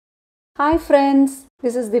Hi friends,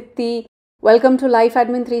 this is Dipti. Welcome to Life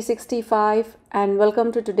Admin 365 and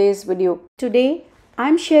welcome to today's video. Today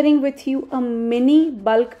I'm sharing with you a mini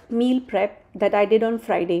bulk meal prep that I did on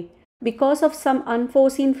Friday. Because of some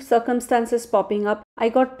unforeseen circumstances popping up, I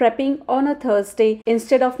got prepping on a Thursday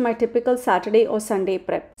instead of my typical Saturday or Sunday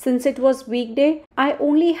prep. Since it was weekday, I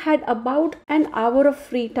only had about an hour of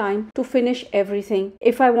free time to finish everything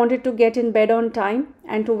if I wanted to get in bed on time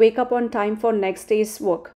and to wake up on time for next day's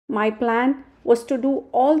work. My plan was to do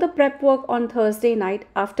all the prep work on Thursday night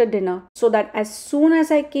after dinner so that as soon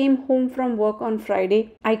as I came home from work on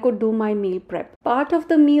Friday, I could do my meal prep. Part of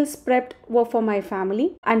the meals prepped were for my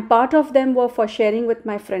family and part of them were for sharing with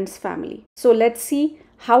my friend's family. So let's see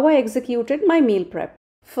how I executed my meal prep.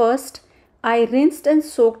 First, I rinsed and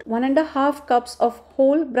soaked 1.5 cups of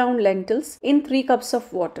whole brown lentils in 3 cups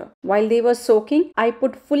of water. While they were soaking, I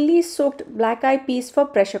put fully soaked black eyed peas for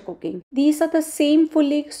pressure cooking. These are the same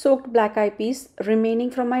fully soaked black eyed peas remaining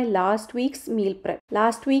from my last week's meal prep.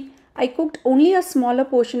 Last week, I cooked only a smaller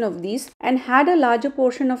portion of these and had a larger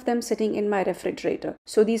portion of them sitting in my refrigerator.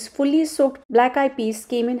 So these fully soaked black eyed peas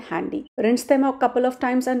came in handy. Rinsed them a couple of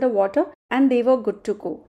times under water and they were good to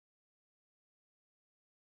go.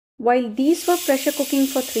 While these were pressure cooking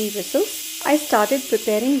for 3 whistles, I started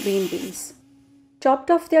preparing green beans.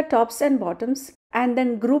 Chopped off their tops and bottoms and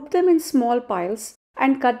then grouped them in small piles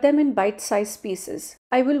and cut them in bite-sized pieces.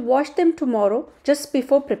 I will wash them tomorrow just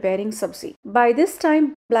before preparing Subzi. By this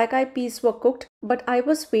time, black eyed peas were cooked, but I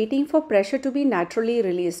was waiting for pressure to be naturally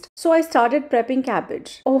released. So I started prepping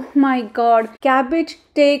cabbage. Oh my god, cabbage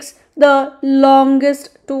takes the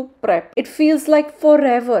longest to prep. It feels like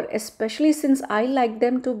forever, especially since I like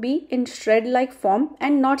them to be in shred-like form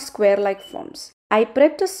and not square-like forms. I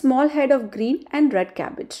prepped a small head of green and red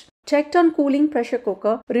cabbage. Checked on cooling pressure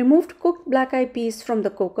cooker, removed cooked black eyed peas from the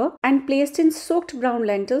cooker and placed in soaked brown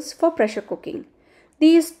lentils for pressure cooking.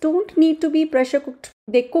 These don't need to be pressure cooked.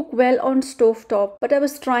 They cook well on stove top, but I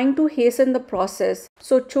was trying to hasten the process,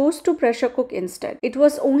 so chose to pressure cook instead. It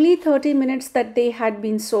was only 30 minutes that they had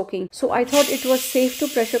been soaking, so I thought it was safe to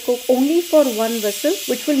pressure cook only for 1 whistle,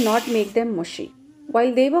 which will not make them mushy.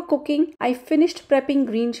 While they were cooking, I finished prepping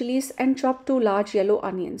green chilies and chopped 2 large yellow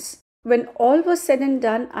onions. When all was said and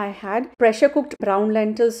done, I had pressure cooked brown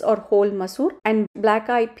lentils or whole masoor and black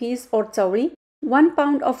eyed peas or chauri, 1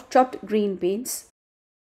 pound of chopped green beans,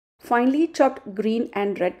 finely chopped green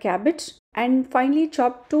and red cabbage, and finely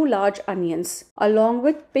chopped 2 large onions, along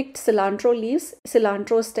with picked cilantro leaves,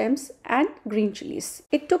 cilantro stems, and green chilies.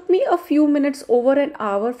 It took me a few minutes, over an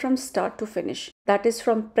hour from start to finish. That is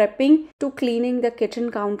from prepping to cleaning the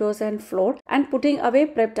kitchen counters and floor and putting away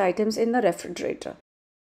prepped items in the refrigerator.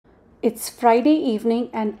 It's Friday evening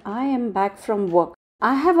and I am back from work.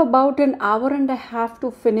 I have about an hour and a half to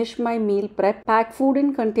finish my meal prep, pack food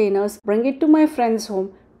in containers, bring it to my friend's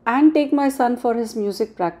home, and take my son for his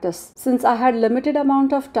music practice. Since I had limited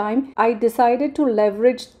amount of time, I decided to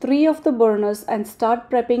leverage 3 of the burners and start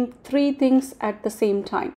prepping 3 things at the same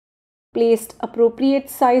time. Placed appropriate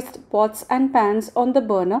sized pots and pans on the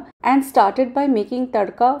burner and started by making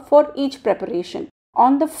tadka for each preparation.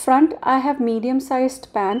 On the front, I have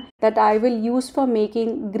medium-sized pan that I will use for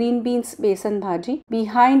making green beans besan bhaji.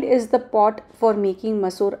 Behind is the pot for making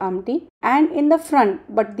masoor amti. And in the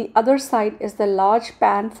front, but the other side, is the large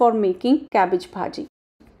pan for making cabbage bhaji.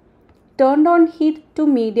 Turned on heat to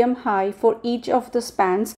medium-high for each of the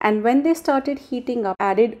pans, and when they started heating up,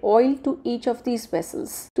 added oil to each of these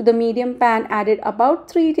vessels. To the medium pan, added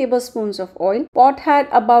about 3 tablespoons of oil. Pot had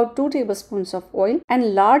about 2 tablespoons of oil,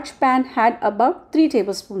 and large pan had about 3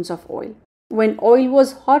 tablespoons of oil. When oil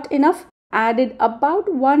was hot enough, added about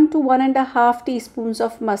 1 to 1.5 teaspoons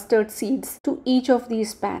of mustard seeds to each of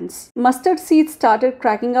these pans. Mustard seeds started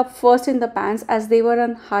cracking up first in the pans as they were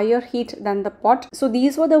on higher heat than the pot. So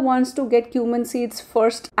these were the ones to get cumin seeds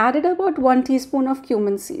first. Added about 1 teaspoon of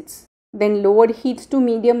cumin seeds. Then lowered heat to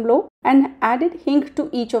medium-low and added hing to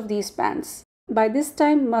each of these pans. By this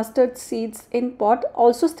time, mustard seeds in pot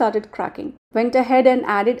also started cracking. Went ahead and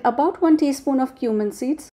added about 1 teaspoon of cumin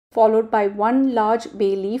seeds, followed by 1 large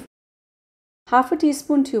bay leaf, half a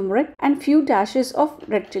teaspoon turmeric and few dashes of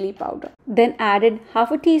red chili powder. Then added half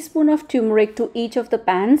a teaspoon of turmeric to each of the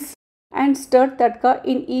pans and stirred tadka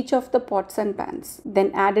in each of the pots and pans.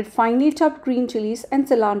 Then added finely chopped green chilies and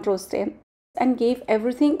cilantro stem and gave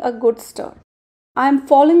everything a good stir. I am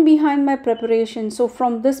falling behind my preparation, so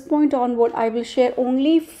from this point onward I will share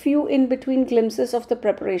only few in between glimpses of the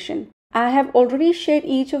preparation. I have already shared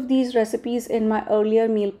each of these recipes in my earlier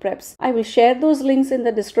meal preps. I will share those links in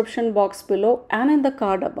the description box below and in the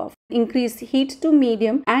card above. Increased heat to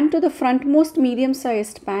medium and to the frontmost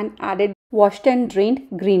medium-sized pan added washed and drained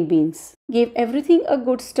green beans. Gave everything a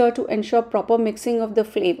good stir to ensure proper mixing of the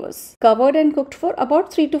flavors. Covered and cooked for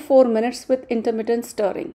about 3 to 4 minutes with intermittent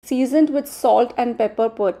stirring. Seasoned with salt and pepper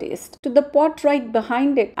per taste. To the pot right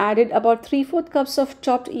behind it, added about 3/4 cups of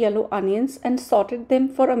chopped yellow onions and sauteed them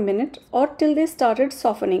for a minute or till they started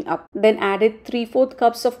softening up. Then added 3/4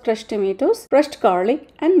 cups of crushed tomatoes, crushed garlic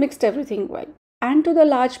and mixed everything well. And to the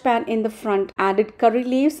large pan in the front, added curry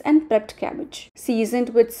leaves and prepped cabbage. Seasoned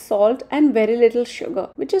with salt and very little sugar,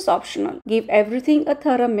 which is optional. Gave everything a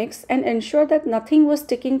thorough mix and ensured that nothing was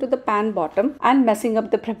sticking to the pan bottom and messing up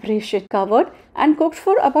the preparation. Covered and cooked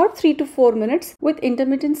for about 3 to 4 minutes with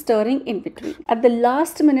intermittent stirring in between. At the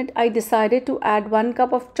last minute, I decided to add 1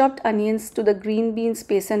 cup of chopped onions to the green beans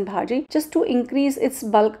besan bhaji just to increase its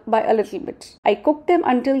bulk by a little bit. I cooked them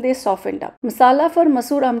until they softened up. Masala for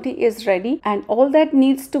masoor amti is ready, and all that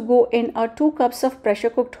needs to go in are 2 cups of pressure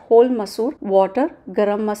cooked whole masoor, water,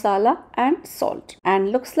 garam masala and salt.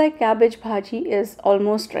 And looks like cabbage bhaji is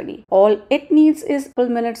almost ready. All it needs is 12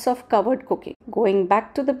 minutes of covered cooking. Going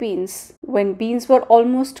back to the beans. When beans were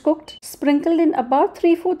almost cooked, sprinkled in about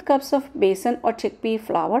 3/4 cups of besan or chickpea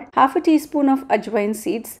flour, half a teaspoon of ajwain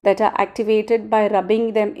seeds that are activated by rubbing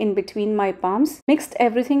them in between my palms, mixed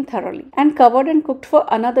everything thoroughly and covered and cooked for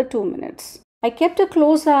another 2 minutes. I kept a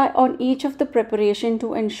close eye on each of the preparation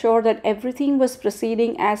to ensure that everything was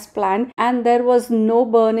proceeding as planned and there was no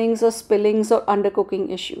burnings or spillings or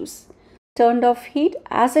undercooking issues. Turned off heat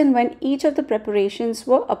as and when each of the preparations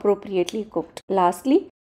were appropriately cooked. Lastly,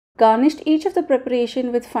 garnished each of the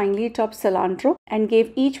preparation with finely chopped cilantro and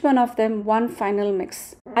gave each one of them one final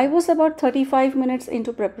mix. I was about 35 minutes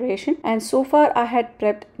into preparation and so far I had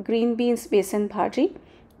prepped green beans besan bhaji,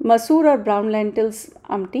 masoor or brown lentils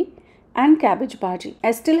amti, and cabbage bhaji.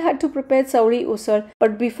 I still had to prepare chauri usal,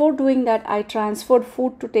 but before doing that I transferred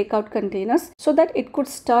food to takeout containers so that it could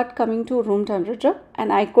start coming to room temperature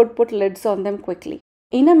and I could put lids on them quickly.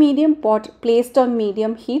 In a medium pot placed on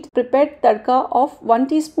medium heat, prepared tadka of 1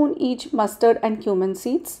 teaspoon each mustard and cumin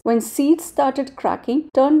seeds. When seeds started cracking,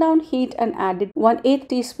 turned down heat and added 1/8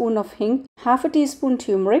 teaspoon of hing, half a teaspoon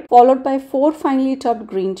turmeric, followed by 4 finely chopped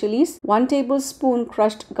green chilies, 1 tablespoon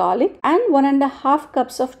crushed garlic and 1.5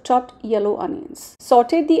 cups of chopped yellow onions.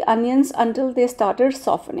 Sauteed the onions until they started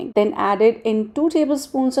softening. Then added in 2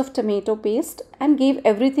 tablespoons of tomato paste and gave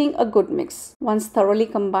everything a good mix. Once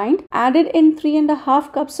thoroughly combined, added in 3.5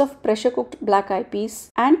 cups of pressure cooked black eyed peas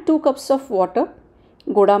and 2 cups of water,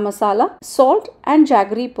 goda masala, salt and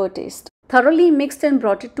jaggery per taste. Thoroughly mixed and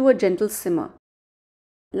brought it to a gentle simmer.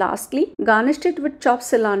 Lastly, garnished it with chopped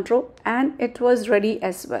cilantro and it was ready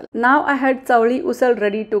as well. Now I had chauri usal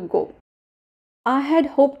ready to go. I had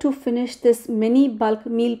hoped to finish this mini bulk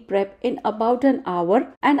meal prep in about an hour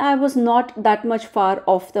and I was not that much far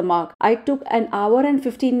off the mark. I took an hour and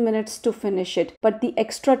 15 minutes to finish it, but the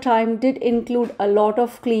extra time did include a lot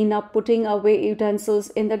of cleanup, putting away utensils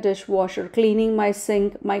in the dishwasher, cleaning my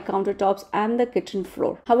sink, my countertops and the kitchen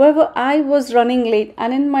floor. However, I was running late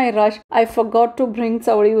and in my rush, I forgot to bring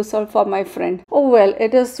chauri usal for my friend. Oh well,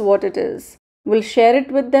 it is what it is. Will share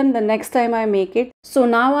it with them the next time I make it. So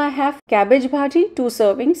now I have cabbage bhaji 2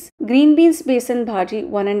 servings, green beans besan bhaji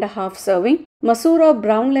 1.5 serving, masoor or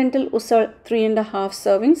brown lentil usal 3.5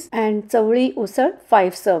 servings and chauri usal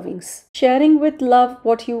 5 servings. Sharing with love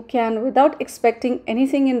what you can without expecting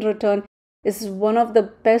anything in return is one of the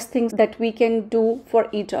best things that we can do for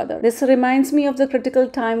each other. This reminds me of the critical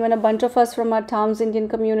time when a bunch of us from our town's Indian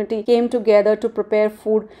community came together to prepare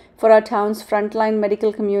food for our town's frontline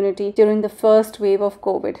medical community during the first wave of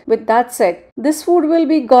COVID. With that said, this food will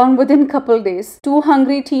be gone within couple days. 2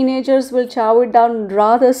 hungry teenagers will chow it down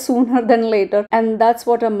rather sooner than later, and that's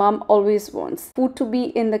what a mom always wants. Food to be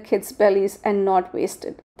in the kids' bellies and not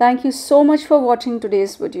wasted. Thank you so much for watching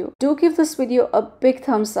today's video. Do give this video a big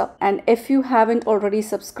thumbs up, and if you haven't already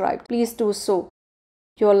subscribed, please do so.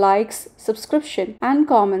 Your likes, subscription and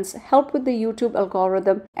comments help with the YouTube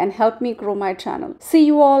algorithm and help me grow my channel. See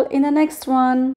you all in the next one.